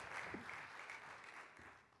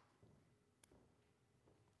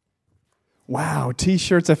Wow,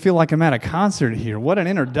 t-shirts. I feel like I'm at a concert here. What an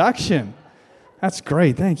introduction. That's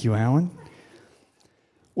great. Thank you, Alan.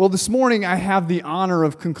 Well, this morning I have the honor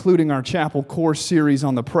of concluding our chapel course series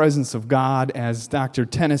on the presence of God, as Dr.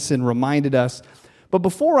 Tennyson reminded us. But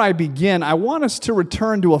before I begin, I want us to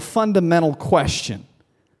return to a fundamental question.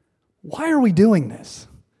 Why are we doing this?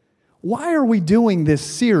 Why are we doing this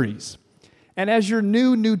series? And as your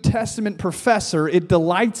New Testament professor, it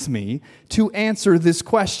delights me to answer this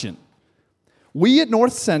question. We at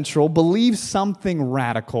North Central believe something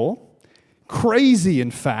radical, crazy in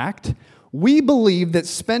fact. We believe that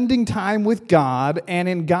spending time with God and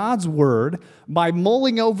in God's Word, by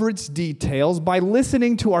mulling over its details, by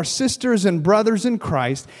listening to our sisters and brothers in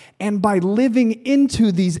Christ, and by living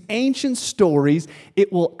into these ancient stories,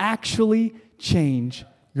 it will actually change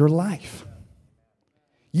your life.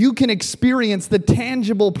 You can experience the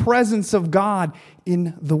tangible presence of God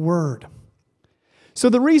in the Word. So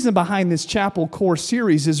the reason behind this chapel course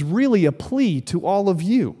series is really a plea to all of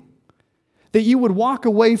you, that you would walk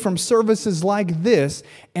away from services like this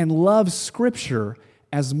and love Scripture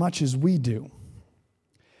as much as we do.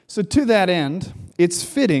 So to that end, it's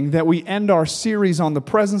fitting that we end our series on the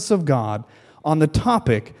presence of God on the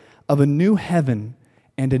topic of a new heaven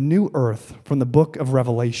and a new earth from the book of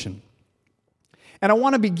Revelation. And I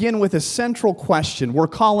want to begin with a central question. We're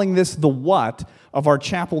calling this the what of our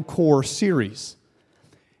chapel core series.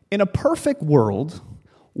 In a perfect world,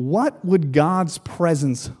 what would God's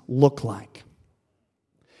presence look like?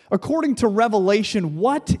 According to Revelation,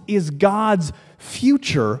 what is God's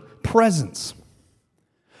future presence?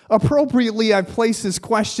 Appropriately, I've placed this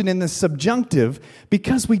question in the subjunctive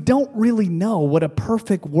because we don't really know what a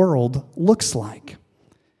perfect world looks like.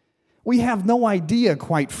 We have no idea,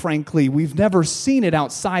 quite frankly. We've never seen it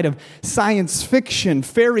outside of science fiction,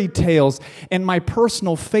 fairy tales, and my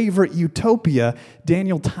personal favorite utopia,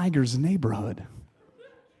 Daniel Tiger's Neighborhood.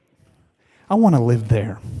 I want to live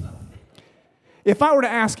there. If I were to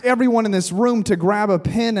ask everyone in this room to grab a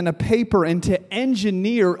pen and a paper and to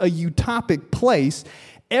engineer a utopic place,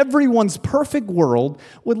 everyone's perfect world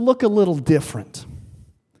would look a little different.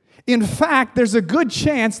 In fact, there's a good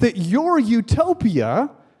chance that your utopia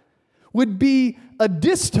would be a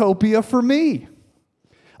dystopia for me.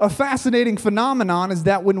 A fascinating phenomenon is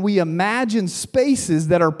that when we imagine spaces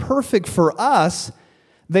that are perfect for us,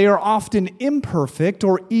 they are often imperfect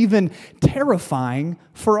or even terrifying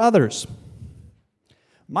for others.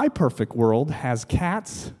 My perfect world has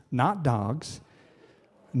cats, not dogs,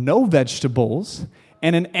 no vegetables,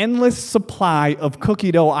 and an endless supply of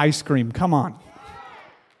cookie dough ice cream. Come on.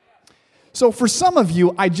 So for some of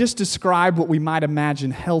you, I just described what we might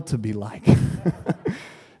imagine hell to be like.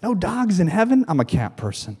 No dogs in heaven? I'm a cat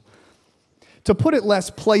person. To put it less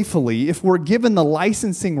playfully, if we're given the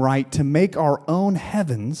licensing right to make our own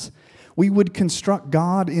heavens, we would construct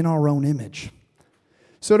God in our own image.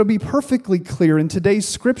 So to be perfectly clear, in today's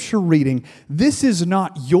scripture reading, this is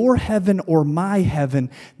not your heaven or my heaven.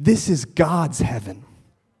 This is God's heaven.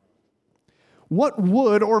 What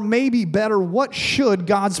would, or maybe better, what should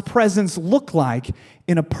God's presence look like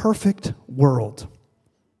in a perfect world?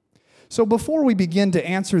 So before we begin to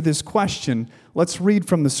answer this question, let's read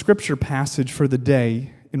from the scripture passage for the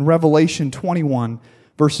day in Revelation 21,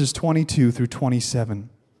 verses 22 through 27.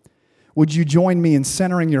 Would you join me in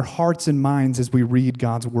centering your hearts and minds as we read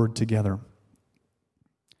God's word together?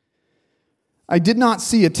 I did not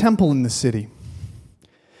see a temple in the city,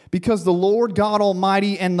 because the Lord God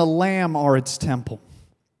Almighty and the Lamb are its temple.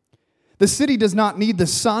 The city does not need the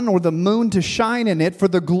sun or the moon to shine in it, for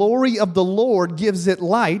the glory of the Lord gives it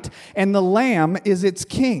light, and the Lamb is its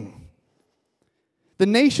king. The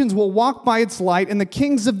nations will walk by its light, and the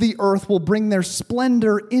kings of the earth will bring their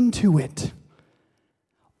splendor into it.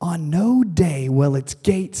 On no day will its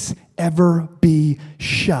gates ever be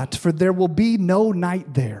shut, for there will be no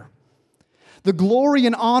night there. The glory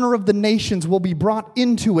and honor of the nations will be brought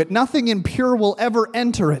into it. Nothing impure will ever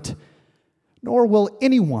enter it, nor will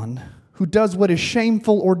anyone who does what is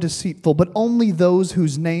shameful or deceitful, but only those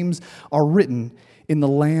whose names are written in the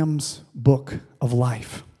Lamb's book of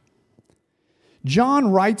life.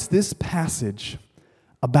 John writes this passage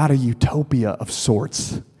about a utopia of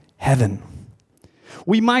sorts, heaven.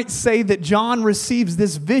 We might say that John receives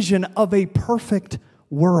this vision of a perfect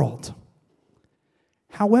world.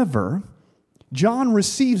 However, John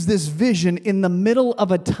receives this vision in the middle of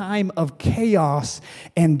a time of chaos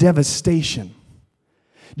and devastation.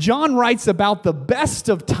 John writes about the best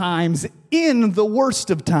of times in the worst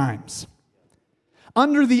of times.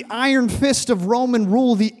 Under the iron fist of Roman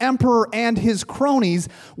rule, the emperor and his cronies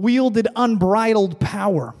wielded unbridled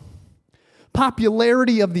power.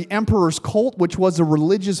 Popularity of the emperor's cult, which was a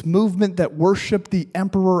religious movement that worshiped the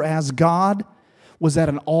emperor as God, was at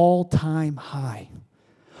an all-time high.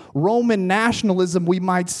 Roman nationalism, we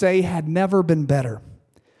might say, had never been better.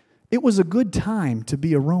 It was a good time to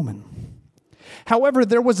be a Roman. However,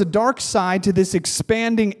 there was a dark side to this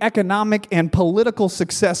expanding economic and political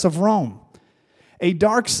success of Rome, a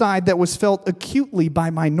dark side that was felt acutely by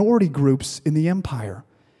minority groups in the empire,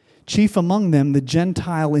 chief among them the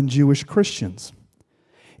Gentile and Jewish Christians.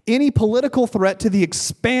 Any political threat to the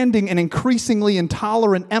expanding and increasingly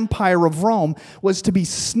intolerant empire of Rome was to be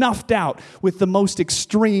snuffed out with the most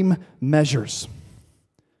extreme measures.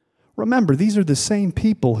 Remember, these are the same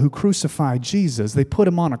people who crucified Jesus. They put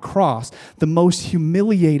him on a cross, the most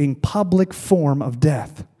humiliating public form of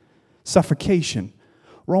death, suffocation.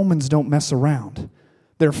 Romans don't mess around.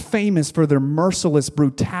 They're famous for their merciless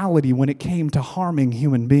brutality when it came to harming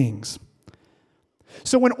human beings.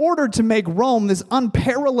 So in order to make Rome this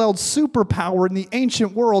unparalleled superpower in the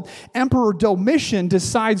ancient world, Emperor Domitian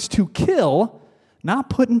decides to kill, not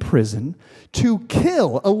put in prison, to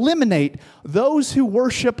kill, eliminate those who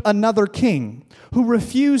worship another king, who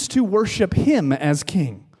refuse to worship him as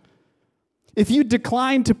king. If you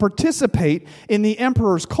decline to participate in the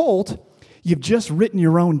emperor's cult, you've just written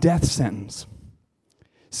your own death sentence.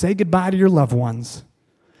 Say goodbye to your loved ones.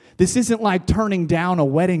 This isn't like turning down a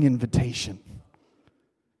wedding invitation.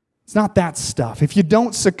 It's not that stuff. If you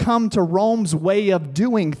don't succumb to Rome's way of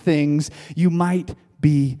doing things, you might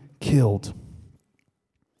be killed.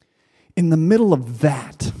 In the middle of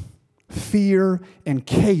that fear and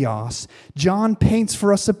chaos, John paints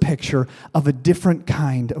for us a picture of a different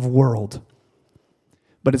kind of world.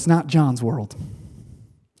 But it's not John's world.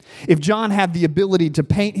 If John had the ability to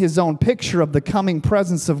paint his own picture of the coming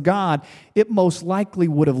presence of God, it most likely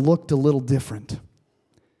would have looked a little different.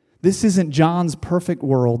 This isn't John's perfect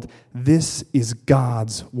world. This is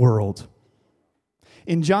God's world.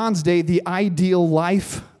 In John's day, the ideal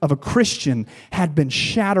life of a Christian had been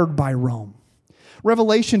shattered by Rome.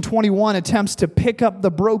 Revelation 21 attempts to pick up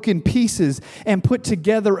the broken pieces and put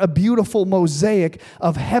together a beautiful mosaic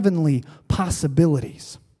of heavenly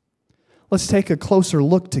possibilities. Let's take a closer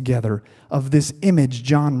look together of this image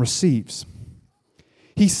John receives.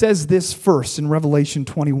 He says this first in Revelation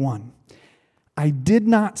 21. I did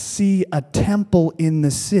not see a temple in the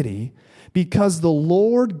city, because the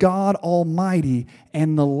Lord God Almighty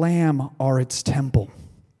and the Lamb are its temple.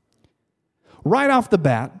 Right off the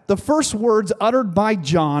bat, the first words uttered by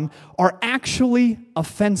John are actually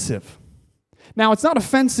offensive. Now, it's not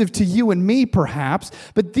offensive to you and me, perhaps,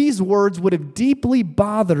 but these words would have deeply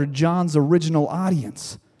bothered John's original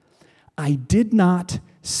audience. I did not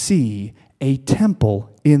see a temple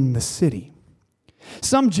in the city.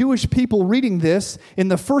 Some Jewish people reading this in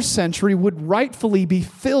the first century would rightfully be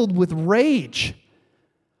filled with rage.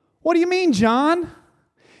 What do you mean, John?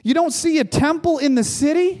 You don't see a temple in the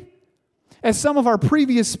city? As some of our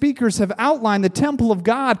previous speakers have outlined, the temple of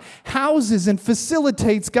God houses and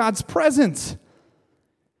facilitates God's presence.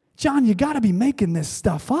 John, you got to be making this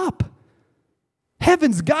stuff up.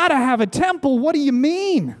 Heaven's got to have a temple. What do you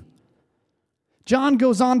mean? John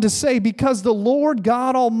goes on to say, because the Lord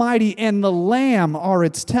God Almighty and the Lamb are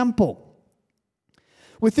its temple.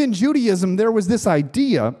 Within Judaism, there was this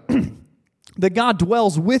idea that God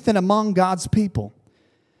dwells with and among God's people.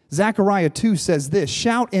 Zechariah 2 says this,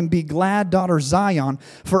 shout and be glad, daughter Zion,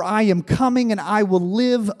 for I am coming and I will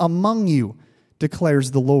live among you,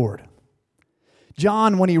 declares the Lord.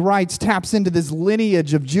 John, when he writes, taps into this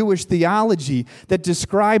lineage of Jewish theology that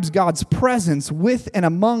describes God's presence with and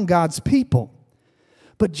among God's people.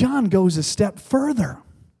 But John goes a step further.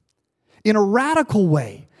 In a radical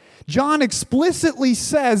way, John explicitly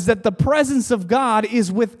says that the presence of God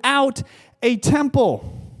is without a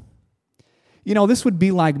temple. You know, this would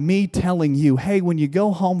be like me telling you, hey, when you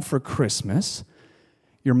go home for Christmas,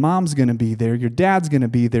 your mom's going to be there, your dad's going to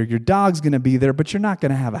be there, your dog's going to be there, but you're not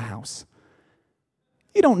going to have a house.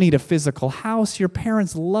 You don't need a physical house. Your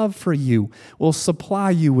parents' love for you will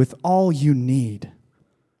supply you with all you need.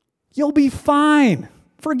 You'll be fine.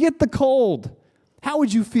 Forget the cold. How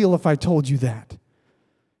would you feel if I told you that?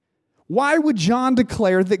 Why would John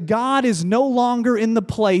declare that God is no longer in the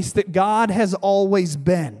place that God has always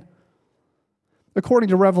been? According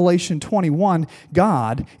to Revelation 21,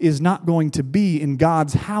 God is not going to be in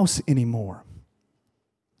God's house anymore.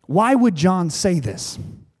 Why would John say this?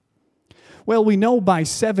 Well, we know by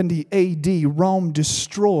 70 AD, Rome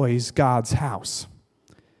destroys God's house.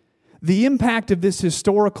 The impact of this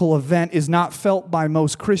historical event is not felt by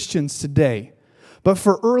most Christians today. But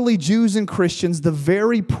for early Jews and Christians, the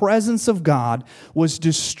very presence of God was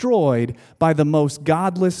destroyed by the most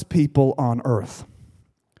godless people on earth.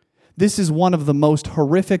 This is one of the most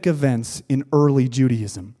horrific events in early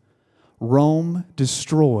Judaism. Rome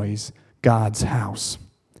destroys God's house.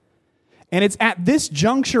 And it's at this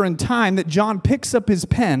juncture in time that John picks up his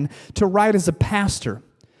pen to write as a pastor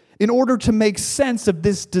in order to make sense of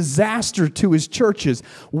this disaster to his churches.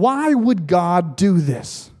 Why would God do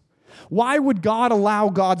this? Why would God allow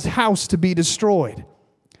God's house to be destroyed?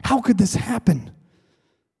 How could this happen?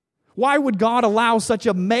 Why would God allow such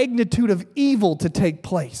a magnitude of evil to take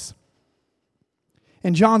place?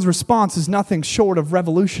 And John's response is nothing short of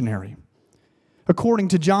revolutionary. According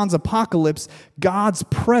to John's apocalypse, God's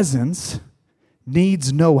presence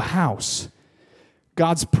needs no house.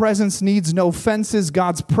 God's presence needs no fences.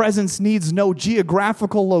 God's presence needs no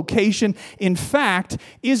geographical location. In fact,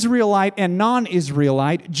 Israelite and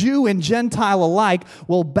non-Israelite, Jew and Gentile alike,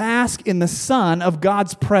 will bask in the sun of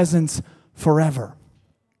God's presence forever.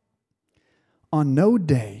 On no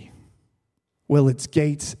day will its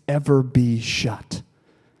gates ever be shut,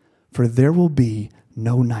 for there will be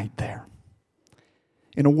no night there.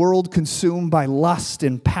 In a world consumed by lust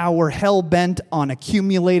and power, hell-bent on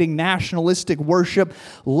accumulating nationalistic worship,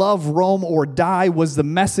 love Rome or die was the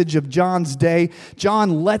message of John's day.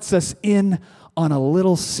 John lets us in on a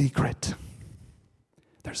little secret.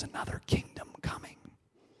 There's another kingdom coming.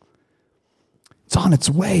 It's on its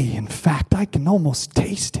way. In fact, I can almost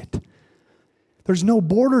taste it. There's no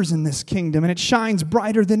borders in this kingdom, and it shines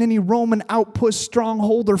brighter than any Roman outpost,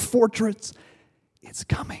 stronghold, or fortress. It's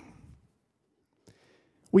coming.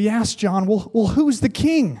 We asked John, well, who's the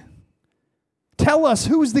king? Tell us,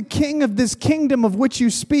 who's the king of this kingdom of which you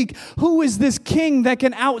speak? Who is this king that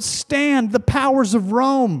can outstand the powers of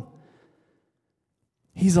Rome?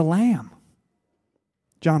 He's a lamb.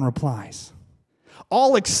 John replies.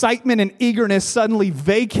 All excitement and eagerness suddenly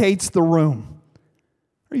vacates the room.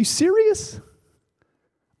 Are you serious?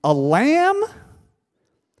 A lamb?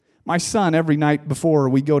 My son, every night before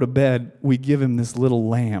we go to bed, we give him this little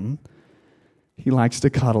lamb. He likes to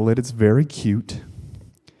cuddle it. It's very cute.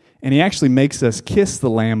 And he actually makes us kiss the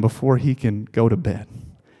lamb before he can go to bed.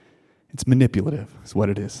 It's manipulative, is what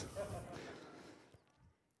it is.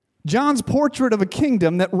 John's portrait of a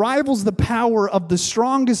kingdom that rivals the power of the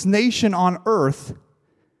strongest nation on earth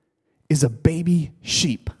is a baby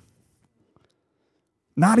sheep.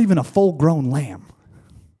 Not even a full-grown lamb.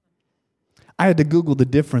 I had to Google the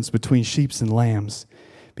difference between sheep and lambs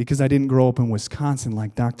because I didn't grow up in Wisconsin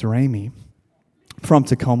like Dr. Amy from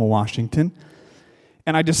Tacoma, Washington.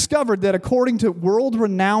 And I discovered that according to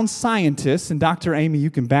world-renowned scientists, and Dr. Amy,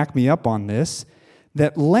 you can back me up on this,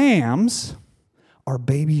 that lambs are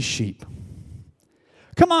baby sheep.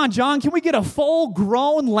 Come on, John, can we get a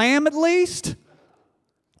full-grown lamb at least?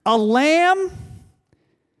 A lamb?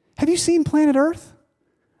 Have you seen Planet Earth?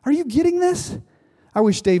 Are you getting this? I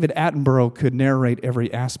wish David Attenborough could narrate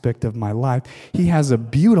every aspect of my life. He has a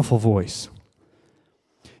beautiful voice.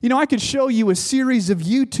 You know, I could show you a series of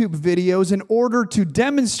YouTube videos in order to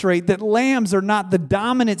demonstrate that lambs are not the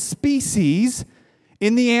dominant species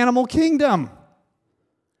in the animal kingdom.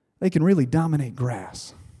 They can really dominate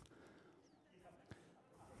grass.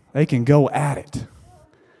 They can go at it.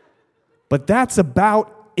 But that's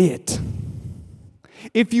about it.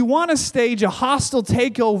 If you want to stage a hostile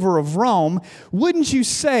takeover of Rome, wouldn't you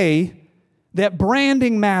say that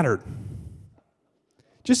branding mattered?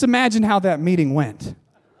 Just imagine how that meeting went.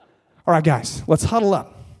 All right, guys, let's huddle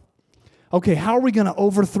up. Okay, how are we going to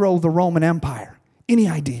overthrow the Roman Empire? Any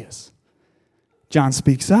ideas? John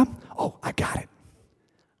speaks up. Oh, I got it.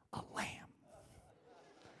 A lamb.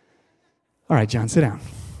 All right, John, sit down.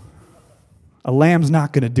 A lamb's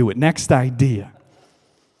not going to do it. Next idea.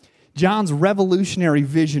 John's revolutionary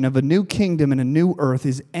vision of a new kingdom and a new earth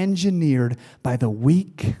is engineered by the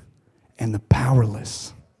weak and the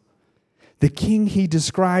powerless. The king he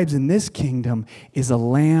describes in this kingdom is a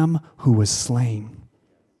lamb who was slain.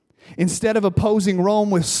 Instead of opposing Rome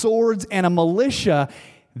with swords and a militia,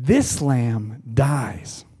 this lamb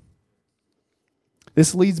dies.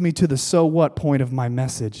 This leads me to the so what point of my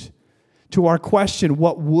message. To our question,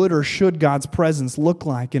 what would or should God's presence look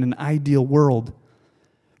like in an ideal world?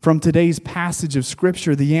 From today's passage of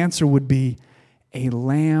Scripture, the answer would be a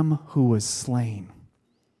lamb who was slain.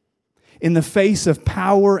 In the face of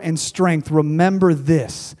power and strength, remember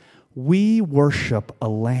this: we worship a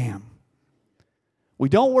lamb. We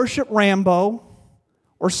don't worship Rambo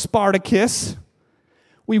or Spartacus.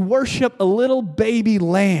 We worship a little baby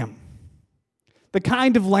lamb, the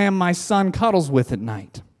kind of lamb my son cuddles with at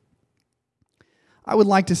night. I would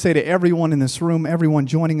like to say to everyone in this room, everyone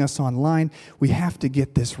joining us online, we have to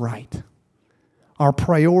get this right. Our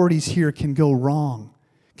priorities here can go wrong,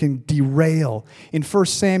 can derail. In 1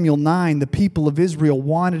 Samuel 9, the people of Israel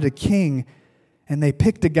wanted a king, and they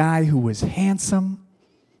picked a guy who was handsome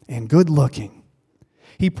and good-looking.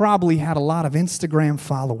 He probably had a lot of Instagram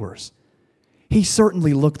followers. He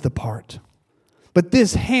certainly looked the part. But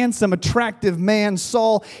this handsome, attractive man,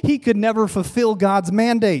 Saul, he could never fulfill God's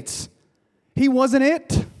mandates. He wasn't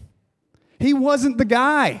it. He wasn't the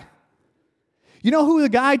guy. You know who the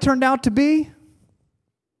guy turned out to be?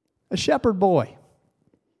 A shepherd boy.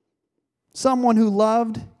 Someone who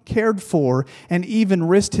loved, cared for, and even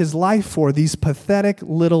risked his life for these pathetic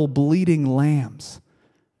little bleating lambs.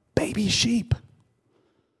 Baby sheep.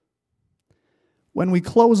 When we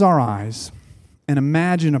close our eyes and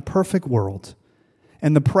imagine a perfect world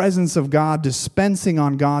and the presence of God dispensing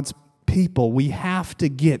on God's people, we have to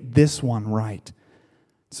get this one right.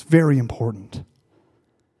 It's very important.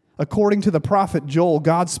 According to the prophet Joel,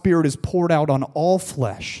 God's Spirit is poured out on all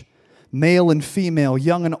flesh. Male and female,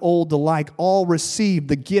 young and old alike, all receive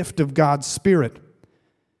the gift of God's Spirit.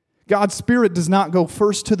 God's Spirit does not go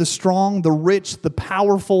first to the strong, the rich, the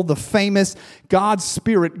powerful, the famous. God's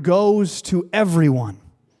Spirit goes to everyone.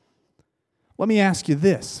 Let me ask you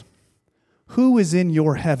this. Who is in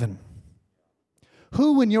your heaven?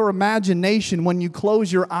 Who in your imagination, when you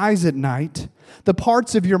close your eyes at night, the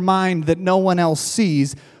parts of your mind that no one else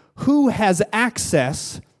sees, who has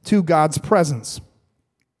access to God's presence?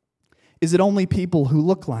 Is it only people who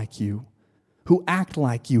look like you, who act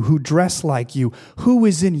like you, who dress like you? Who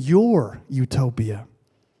is in your utopia?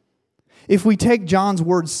 If we take John's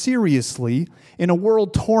words seriously, in a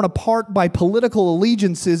world torn apart by political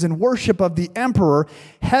allegiances and worship of the emperor,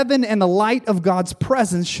 heaven and the light of God's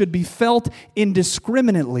presence should be felt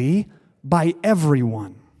indiscriminately by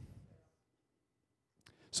everyone.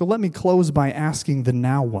 So let me close by asking the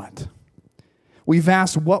now what? We've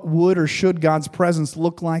asked what would or should God's presence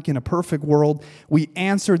look like in a perfect world. We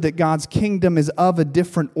answered that God's kingdom is of a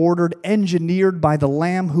different order, engineered by the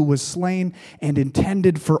Lamb who was slain and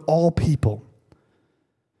intended for all people.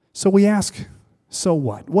 So we ask, so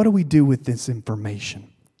what? What do we do with this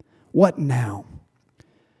information? What now?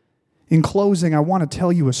 In closing, I want to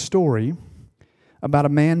tell you a story about a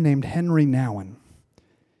man named Henry Nouwen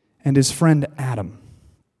and his friend Adam.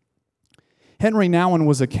 Henry Nouwen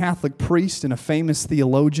was a Catholic priest and a famous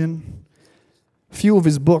theologian. A few of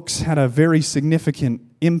his books had a very significant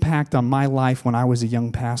impact on my life when I was a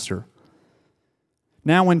young pastor.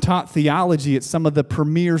 Nouwen taught theology at some of the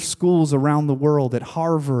premier schools around the world, at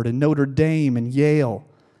Harvard and Notre Dame and Yale.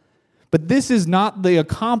 But this is not the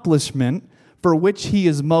accomplishment for which he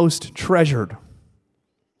is most treasured.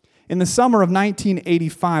 In the summer of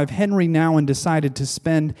 1985, Henry Nouwen decided to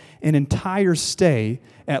spend an entire stay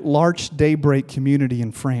at L'Arche Daybreak Community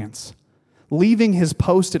in France, leaving his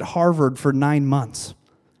post at Harvard for 9 months.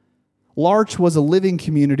 L'Arche was a living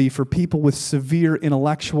community for people with severe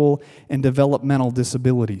intellectual and developmental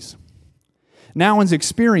disabilities. Nouwen's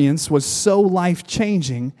experience was so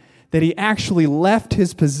life-changing that he actually left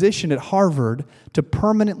his position at Harvard to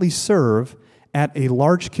permanently serve at a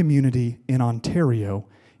large community in Ontario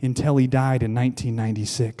until he died in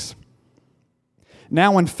 1996.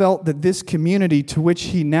 Nouwen felt that this community to which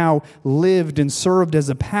he now lived and served as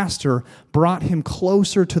a pastor brought him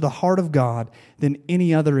closer to the heart of God than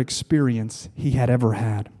any other experience he had ever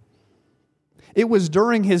had. It was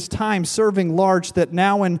during his time serving L'Arche that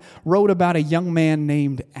Nouwen wrote about a young man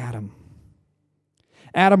named Adam.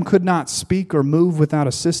 Adam could not speak or move without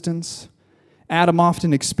assistance. Adam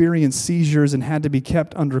often experienced seizures and had to be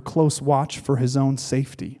kept under close watch for his own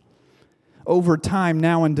safety. Over time,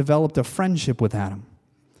 Nouwen developed a friendship with Adam.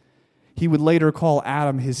 He would later call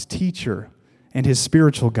Adam his teacher and his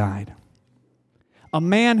spiritual guide. A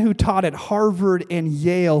man who taught at Harvard and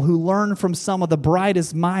Yale, who learned from some of the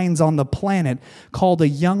brightest minds on the planet, called a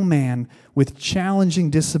young man with challenging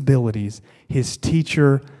disabilities his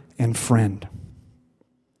teacher and friend.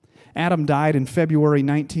 Adam died in February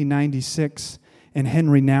 1996, and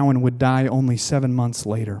Henry Nouwen would die only 7 months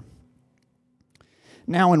later.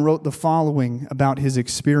 Nouwen wrote the following about his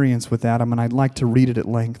experience with Adam, and I'd like to read it at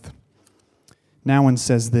length. Nouwen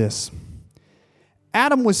says this: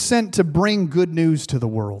 Adam was sent to bring good news to the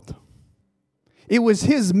world. It was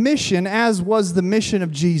his mission, as was the mission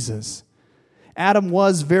of Jesus. Adam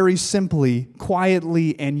was very simply,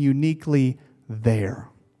 quietly, and uniquely there.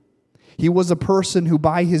 He was a person who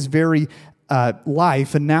by his very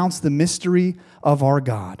life announced the mystery of our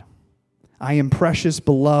God. I am precious,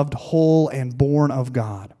 beloved, whole, and born of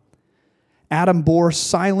God. Adam bore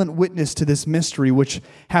silent witness to this mystery, which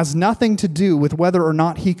has nothing to do with whether or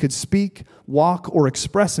not he could speak, walk, or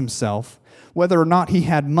express himself, whether or not he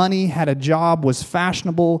had money, had a job, was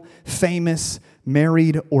fashionable, famous,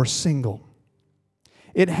 married, or single.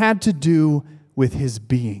 It had to do with his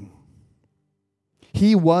being.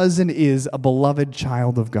 He was and is a beloved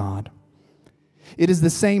child of God. It is the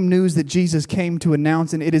same news that Jesus came to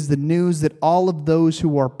announce, and it is the news that all of those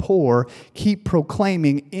who are poor keep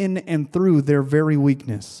proclaiming in and through their very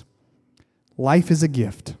weakness. Life is a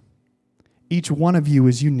gift. Each one of you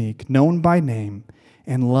is unique, known by name,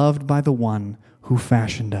 and loved by the one who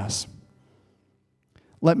fashioned us.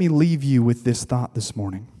 Let me leave you with this thought this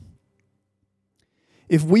morning.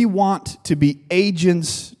 If we want to be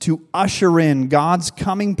agents to usher in God's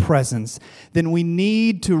coming presence, then we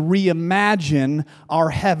need to reimagine our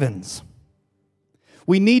heavens.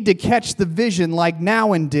 We need to catch the vision like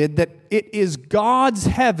Nouwen did, that it is God's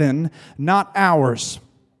heaven, not ours.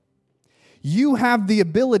 You have the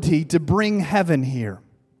ability to bring heaven here.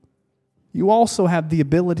 You also have the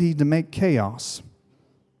ability to make chaos.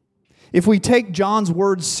 If we take John's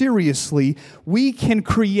words seriously, we can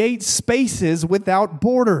create spaces without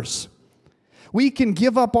borders. We can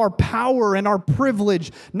give up our power and our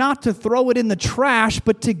privilege, not to throw it in the trash,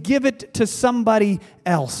 but to give it to somebody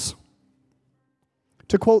else.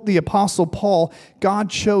 To quote the Apostle Paul, God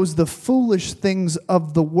chose the foolish things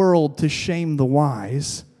of the world to shame the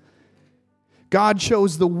wise. God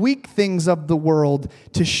chose the weak things of the world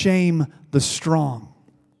to shame the strong.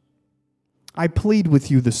 I plead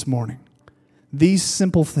with you this morning, these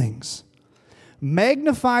simple things.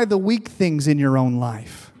 Magnify the weak things in your own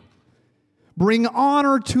life. Bring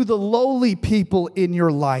honor to the lowly people in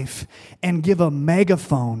your life, and give a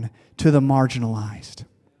megaphone to the marginalized.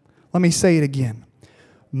 Let me say it again.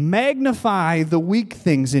 Magnify the weak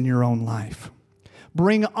things in your own life.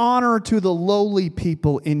 Bring honor to the lowly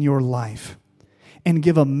people in your life, and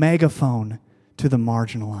give a megaphone to the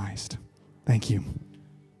marginalized. Thank you.